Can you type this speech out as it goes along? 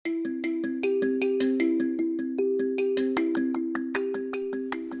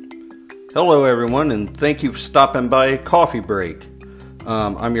Hello everyone, and thank you for stopping by Coffee Break.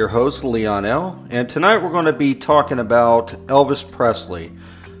 I'm your host, Leon L., and tonight we're going to be talking about Elvis Presley.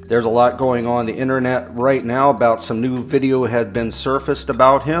 There's a lot going on the internet right now about some new video had been surfaced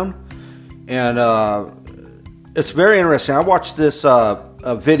about him, and it's very interesting. I watched this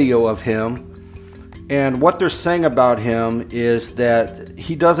a video of him, and what they're saying about him is that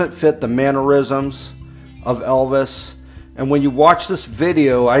he doesn't fit the mannerisms of Elvis. And when you watch this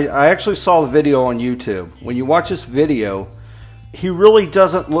video, I actually saw the video on YouTube. When you watch this video, he really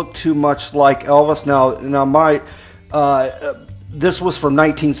doesn't look too much like Elvis. This was from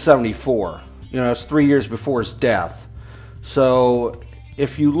 1974. It's 3 years before his death. So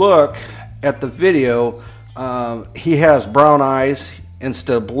if you look at the video, he has brown eyes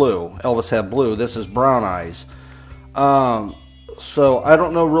instead of blue. Elvis had blue. This is brown eyes. So I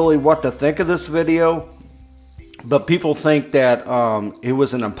don't know really what to think of this video. But people think that he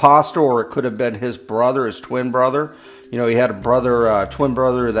was an imposter, or it could have been his brother, his twin brother. He had a twin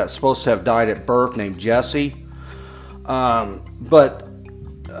brother that's supposed to have died at birth named Jesse. But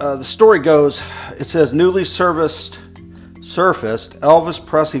the story goes, it says, newly surfaced Elvis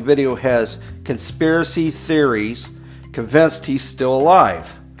Presley video has conspiracy theories convinced he's still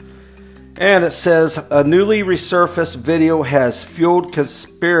alive. And it says, a newly resurfaced video has fueled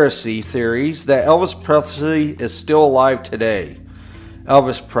conspiracy theories that Elvis Presley is still alive today.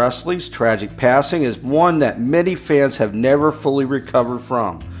 Elvis Presley's tragic passing is one that many fans have never fully recovered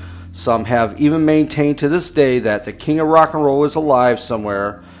from. Some have even maintained to this day that the King of Rock and Roll is alive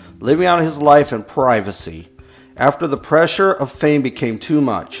somewhere, living out his life in privacy, after the pressure of fame became too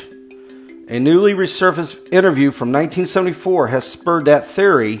much. A newly resurfaced interview from 1974 has spurred that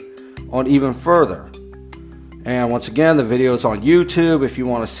theory on even further. And once again, the video is on YouTube. If you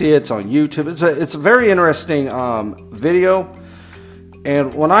want to see it, it's on YouTube. It's a very interesting video.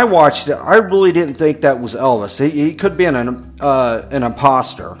 And when I watched it, I really didn't think that was Elvis. He could be an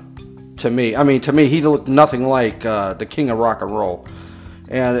imposter to me. I mean, to me, he looked nothing like the King of Rock and Roll.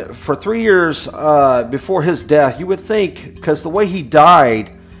 And for 3 years before his death, you would think, because the way he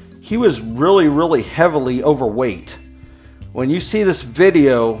died, he was really, really heavily overweight. When you see this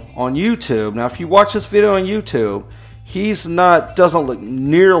video on YouTube, now if you watch this video on YouTube, doesn't look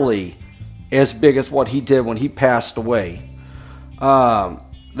nearly as big as what he did when he passed away.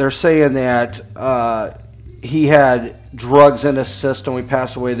 They're saying that he had drugs in his system when he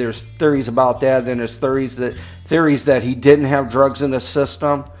passed away. There's theories about that. Then there's theories that he didn't have drugs in his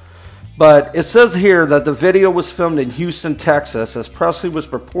system. But it says here that the video was filmed in Houston, Texas, as Presley was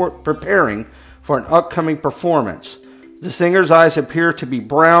preparing for an upcoming performance. The singer's eyes appear to be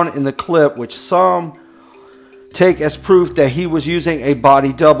brown in the clip, which some take as proof that he was using a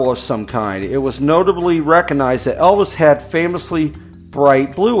body double of some kind. It was notably recognized that Elvis had famously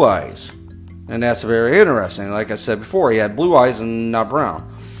bright blue eyes. And that's very interesting. Like I said before, he had blue eyes and not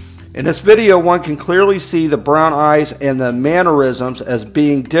brown. In this video, one can clearly see the brown eyes and the mannerisms as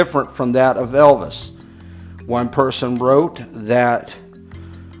being different from that of Elvis. One person wrote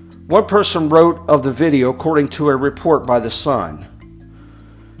of the video, according to a report by The Sun.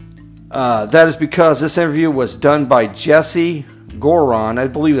 That is because this interview was done by Jesse Goran. I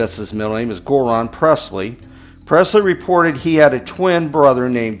believe that's his middle name, is Goran Presley. Presley reported he had a twin brother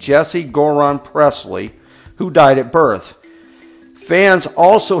named Jesse Goran Presley, who died at birth. Fans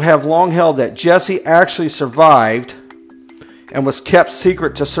also have long held that Jesse actually survived and was kept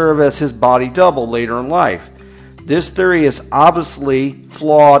secret to serve as his body double later in life. This theory is obviously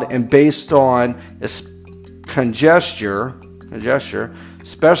flawed and based on conjecture,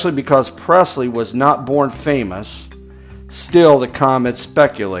 especially because Presley was not born famous. Still, the comments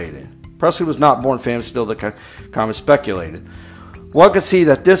speculated. Presley was not born famous, still the comments speculated. One could see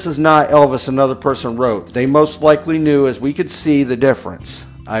that this is not Elvis, another person wrote. They most likely knew, as we could see the difference.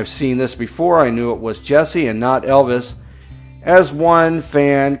 I've seen this before. I knew it was Jesse and not Elvis. As one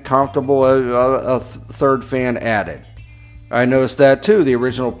fan, comfortable, a third fan added. I noticed that too. The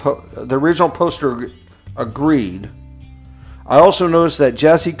original poster agreed. I also noticed that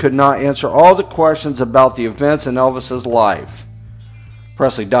Jesse could not answer all the questions about the events in Elvis's life.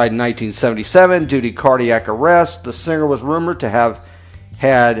 Presley died in 1977 due to cardiac arrest. The singer was rumored to have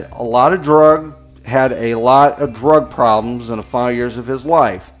had a lot of drug problems in the final years of his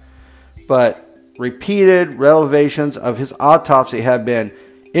life. But repeated revelations of his autopsy had been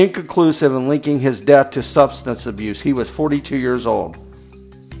inconclusive in linking his death to substance abuse. He was 42 years old.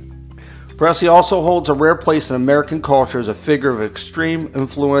 Presley also holds a rare place in American culture as a figure of extreme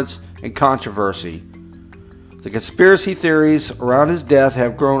influence and controversy. The conspiracy theories around his death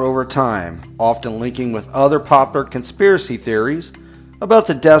have grown over time, often linking with other popular conspiracy theories about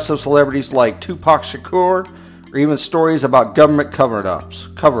the deaths of celebrities like Tupac Shakur, or even stories about government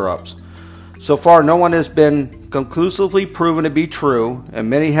cover-ups. So far, no one has been conclusively proven to be true, and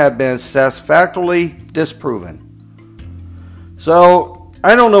many have been satisfactorily disproven. So,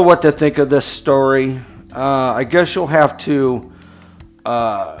 I don't know what to think of this story. I guess you'll have to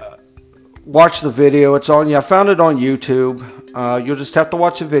watch the video. It's on. I found it on YouTube. You'll just have to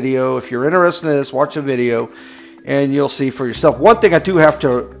watch the video. If you're interested in this, watch the video, and you'll see for yourself. One thing I do have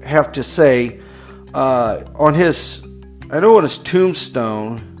to say, on his, I know on his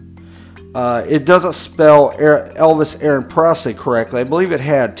tombstone, it doesn't spell Elvis Aaron Presley correctly. I believe it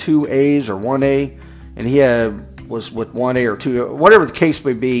had 2 A's or 1 A, and he was with 1 A or 2, whatever the case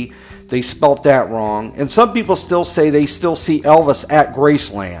may be. They spelt that wrong, and some people still say they still see Elvis at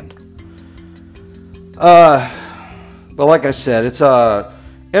Graceland. But like I said, it's a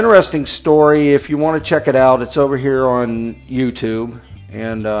interesting story. If you want to check it out, it's over here on YouTube,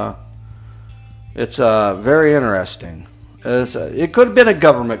 and it's very interesting. It could have been a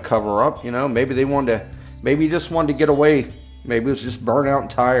government cover-up, you know. Maybe maybe he just wanted to get away. Maybe he was just burnt out and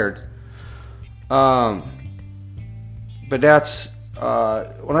tired. But that's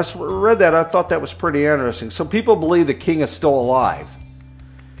when I read that, I thought that was pretty interesting. So people believe the king is still alive.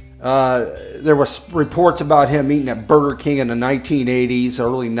 There was reports about him eating at Burger King in the 1980s,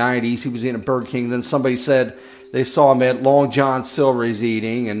 early 90s. He was eating at Burger King. Then somebody said they saw him at Long John Silver's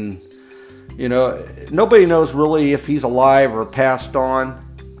eating, and you know, nobody knows really if he's alive or passed on.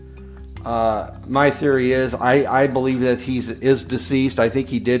 My theory is I believe that he is deceased. I think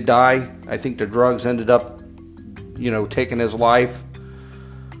he did die. I think the drugs ended up, you know, taking his life.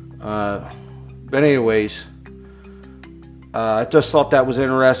 But anyways, I just thought that was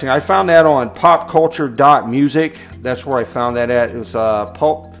interesting. I found that on popculture.music. That's where I found that at. It was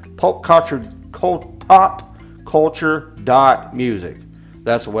popculture.music.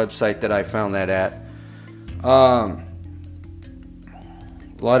 That's the website that I found that at. A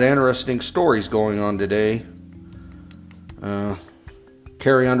lot of interesting stories going on today.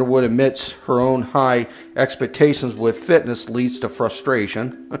 Carrie Underwood admits her own high expectations with fitness leads to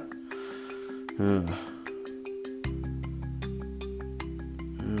frustration.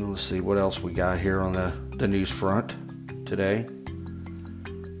 Let's see what else we got here on the news front today.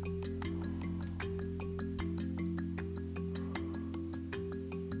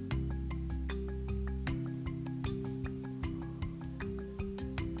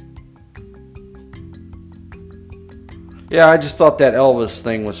 Yeah, I just thought that Elvis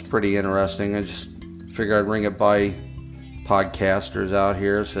thing was pretty interesting. I just figured I'd ring it by podcasters out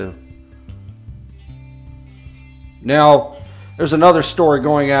here. So now there's another story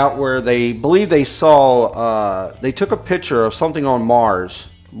going out where they believe they saw, they took a picture of something on Mars.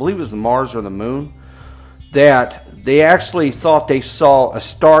 I believe it was the Mars or the moon. That they actually thought they saw a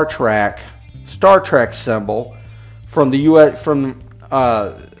Star Trek symbol from the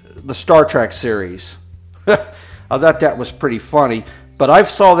the Star Trek series. I thought that was pretty funny, but I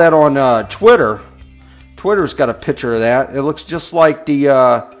saw that on Twitter. Twitter's got a picture of that. It looks just like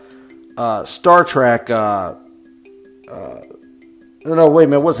the Star Trek. No, wait a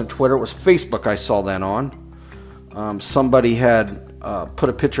minute. It wasn't Twitter. It was Facebook. I saw that on. Somebody had put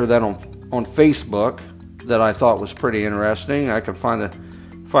a picture of that on Facebook that I thought was pretty interesting. I can find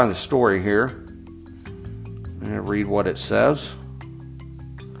the story here and read what it says.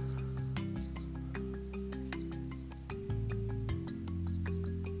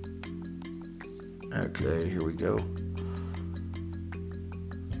 Okay, here we go.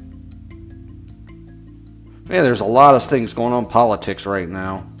 Man, there's a lot of things going on in politics right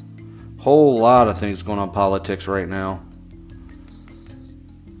now. Whole lot of things going on in politics right now.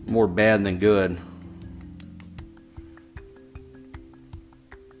 More bad than good.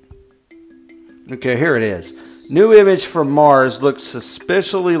 Okay, here it is. New image from Mars looks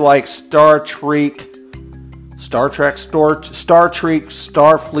suspiciously like Star Trek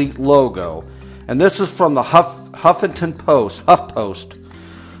Starfleet logo. And this is from the Huffington Post, HuffPost.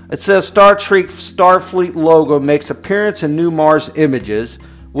 It says Star Trek Starfleet logo makes appearance in new Mars images.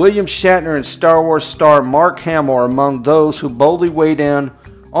 William Shatner and Star Wars star Mark Hamill are among those who boldly weighed in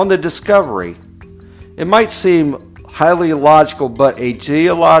on the discovery. It might seem highly illogical, but a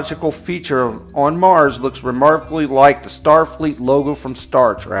geological feature on Mars looks remarkably like the Starfleet logo from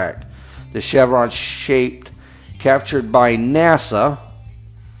Star Trek. The chevron shaped, captured by NASA.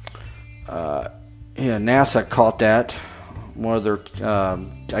 NASA caught that. One of their,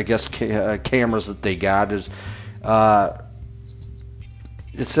 I guess, cameras that they got is.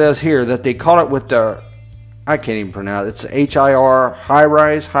 It says here that they caught it with the, I can't even pronounce it. It's HIR high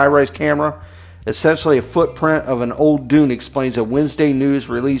rise camera, essentially a footprint of an old dune, explains a Wednesday news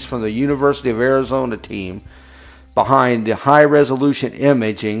release from the University of Arizona team behind the high-resolution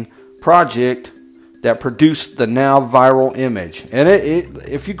imaging project that produced the now viral image. And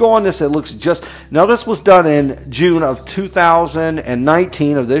if you go on this, it looks just... Now, this was done in June of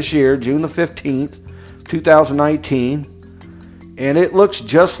 2019 of this year, June the 15th, 2019. And it looks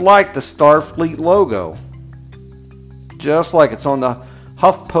just like the Starfleet logo. Just like it's on the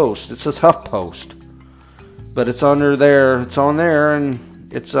HuffPost. It says HuffPost. But it's under there. It's on there, and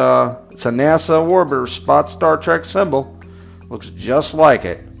it's a NASA orbiter spot Star Trek symbol. Looks just like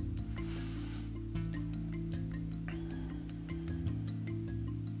it.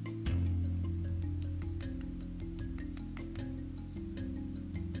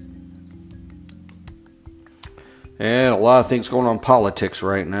 And a lot of things going on in politics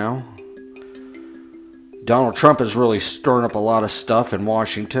right now. Donald Trump is really stirring up a lot of stuff in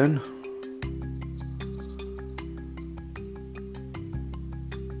Washington.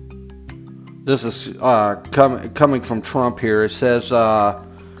 This is coming from Trump here. It says,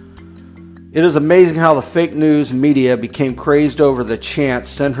 it is amazing how the fake news media became crazed over the chant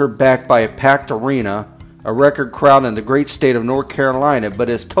 "Send her back" by a packed arena, a record crowd in the great state of North Carolina, but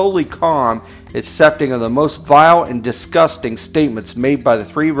is totally calm, accepting of the most vile and disgusting statements made by the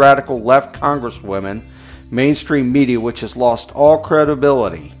three radical left congresswomen, mainstream media, which has lost all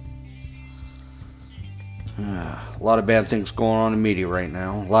credibility. A lot of bad things going on in the media right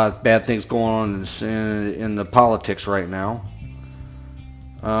now. A lot of bad things going on in the politics right now.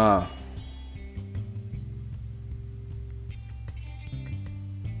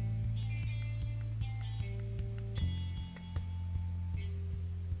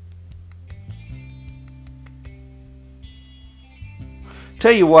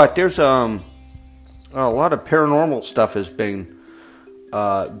 Tell you what, there's a lot of paranormal stuff has been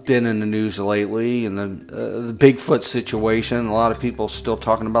in the news lately, and the Bigfoot situation. A lot of people still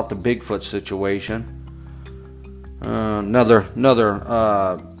talking about the Bigfoot situation.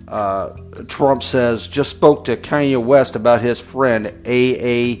 Trump says, just spoke to Kanye West about his friend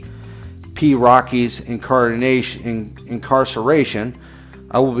AAP Rocky's incarceration.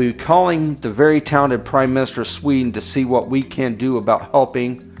 I will be calling the very talented Prime Minister of Sweden to see what we can do about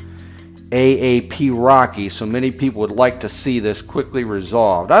helping AAP Rocky. So many people would like to see this quickly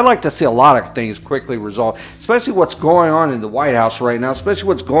resolved. I'd like to see a lot of things quickly resolved, especially what's going on in the White House right now, especially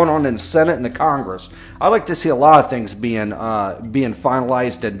what's going on in the Senate and the Congress. I'd like to see a lot of things being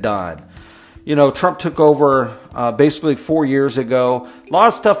finalized and done. You know, Trump took over basically 4 years ago. A lot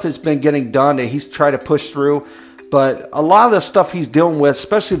of stuff has been getting done that he's tried to push through. But a lot of the stuff he's dealing with,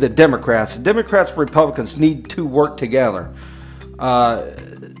 especially the Democrats and Republicans, need to work together.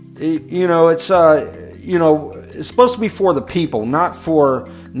 It's supposed to be for the people, not for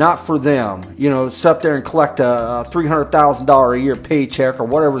them. You know, sit there and collect a $300,000 a year paycheck or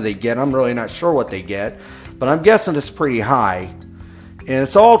whatever they get. I'm really not sure what they get, but I'm guessing it's pretty high. And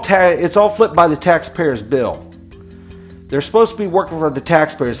it's all flipped by the taxpayers' bill. They're supposed to be working for the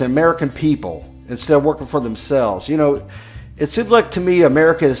taxpayers, the American people, instead of working for themselves. You know, it seems like to me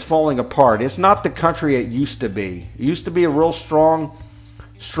America is falling apart. It's not the country it used to be. It used to be a real strong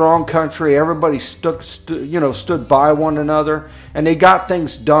country. Everybody stood by one another, and they got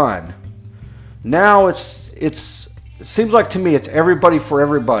things done. Now it seems like to me it's everybody for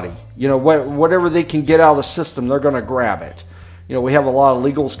everybody. You know, whatever they can get out of the system, they're going to grab it. You know, we have a lot of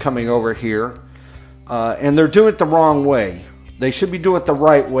illegals coming over here, and they're doing it the wrong way. They should be doing it the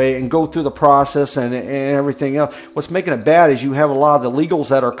right way and go through the process and everything else. What's making it bad is you have a lot of the illegals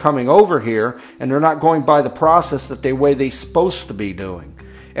that are coming over here, and they're not going by the process the way they're supposed to be doing.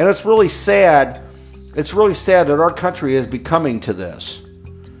 And it's really sad. It's really sad that our country is becoming to this.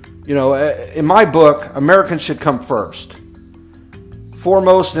 You know, in my book, Americans should come first,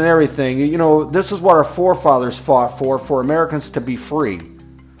 foremost in everything. You know, this is what our forefathers fought for Americans to be free.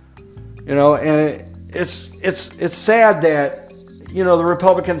 You know, and it's sad that, you know, the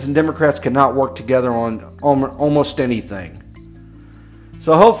Republicans and Democrats cannot work together on almost anything.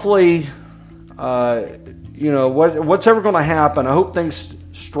 So hopefully, you know, what's ever going to happen, I hope things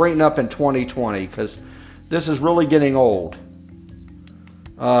straighten up in 2020, because this is really getting old.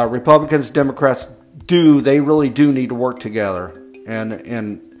 Republicans, Democrats they really do need to work together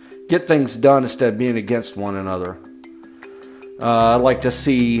and get things done instead of being against one another. I'd like to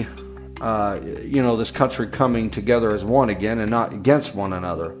see you know, this country coming together as one again and not against one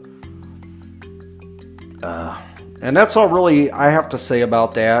another. And that's all really I have to say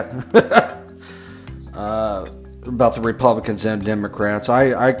about that. About the Republicans and Democrats.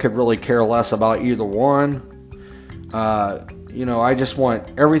 I could really care less about either one. I just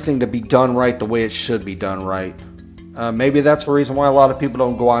want everything to be done right the way it should be done right. Maybe that's the reason why a lot of people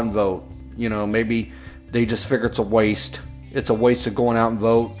don't go out and vote. Maybe they just figure it's a waste. It's a waste of going out and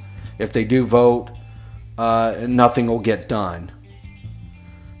vote. If they do vote, nothing will get done.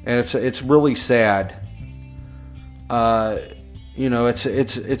 And it's really sad.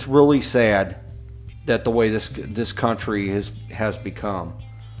 It's really sad that the way this country has become.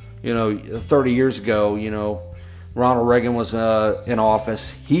 30 years ago, Ronald Reagan was in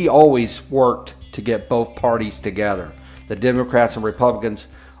office. He always worked to get both parties together. The Democrats and Republicans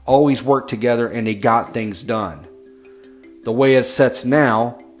always worked together, and they got things done. The way it sets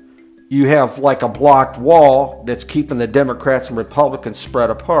now, you have like a blocked wall that's keeping the Democrats and Republicans spread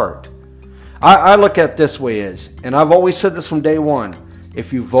apart. I look at it this way and I've always said this from day one,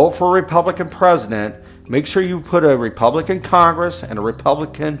 if you vote for a Republican president, make sure you put a Republican Congress and a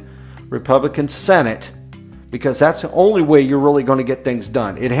Republican Senate, because that's the only way you're really going to get things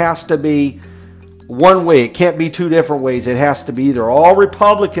done. It has to be one way. It can't be two different ways. It has to be either all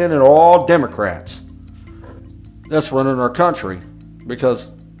Republican or all Democrats. That's running our country, because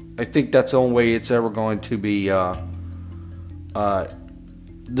I think that's the only way it's ever going to be.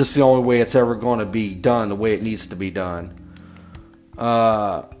 This is the only way it's ever going to be done the way it needs to be done.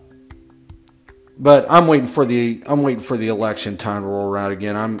 But I'm waiting for the election time to roll around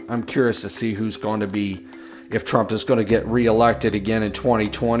again. I'm curious to see who's going to be, if Trump is going to get reelected again in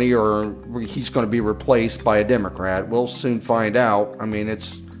 2020 or he's going to be replaced by a Democrat. We'll soon find out. I mean,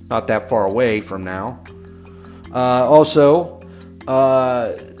 it's not that far away from now.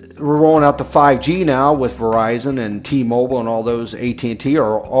 We're rolling out the 5G now with Verizon and T-Mobile, and all those, AT&T,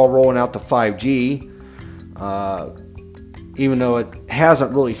 are all rolling out the 5G. Even though it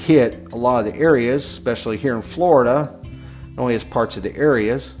hasn't really hit a lot of the areas, especially here in Florida. It only has parts of the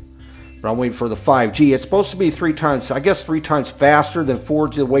areas. But I'm waiting for the 5G. It's supposed to be three times faster than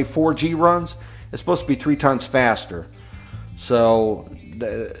 4G, the way 4G runs. It's supposed to be 3 times faster. So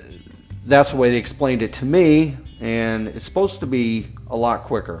that's the way they explained it to me. And it's supposed to be a lot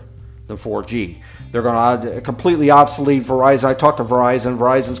quicker than 4G. They're going to completely obsolete Verizon. I talked to Verizon.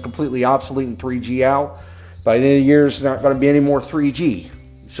 Verizon's completely obsolete in 3G out. By the end of the year, it's not going to be any more 3G.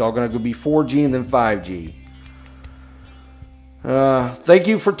 It's all going to be 4G and then 5G. Thank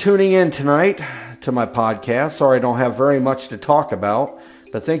you for tuning in tonight to my podcast. Sorry I don't have very much to talk about,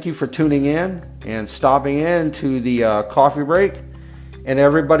 but thank you for tuning in and stopping in to the coffee break. And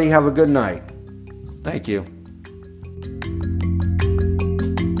everybody have a good night. Thank you.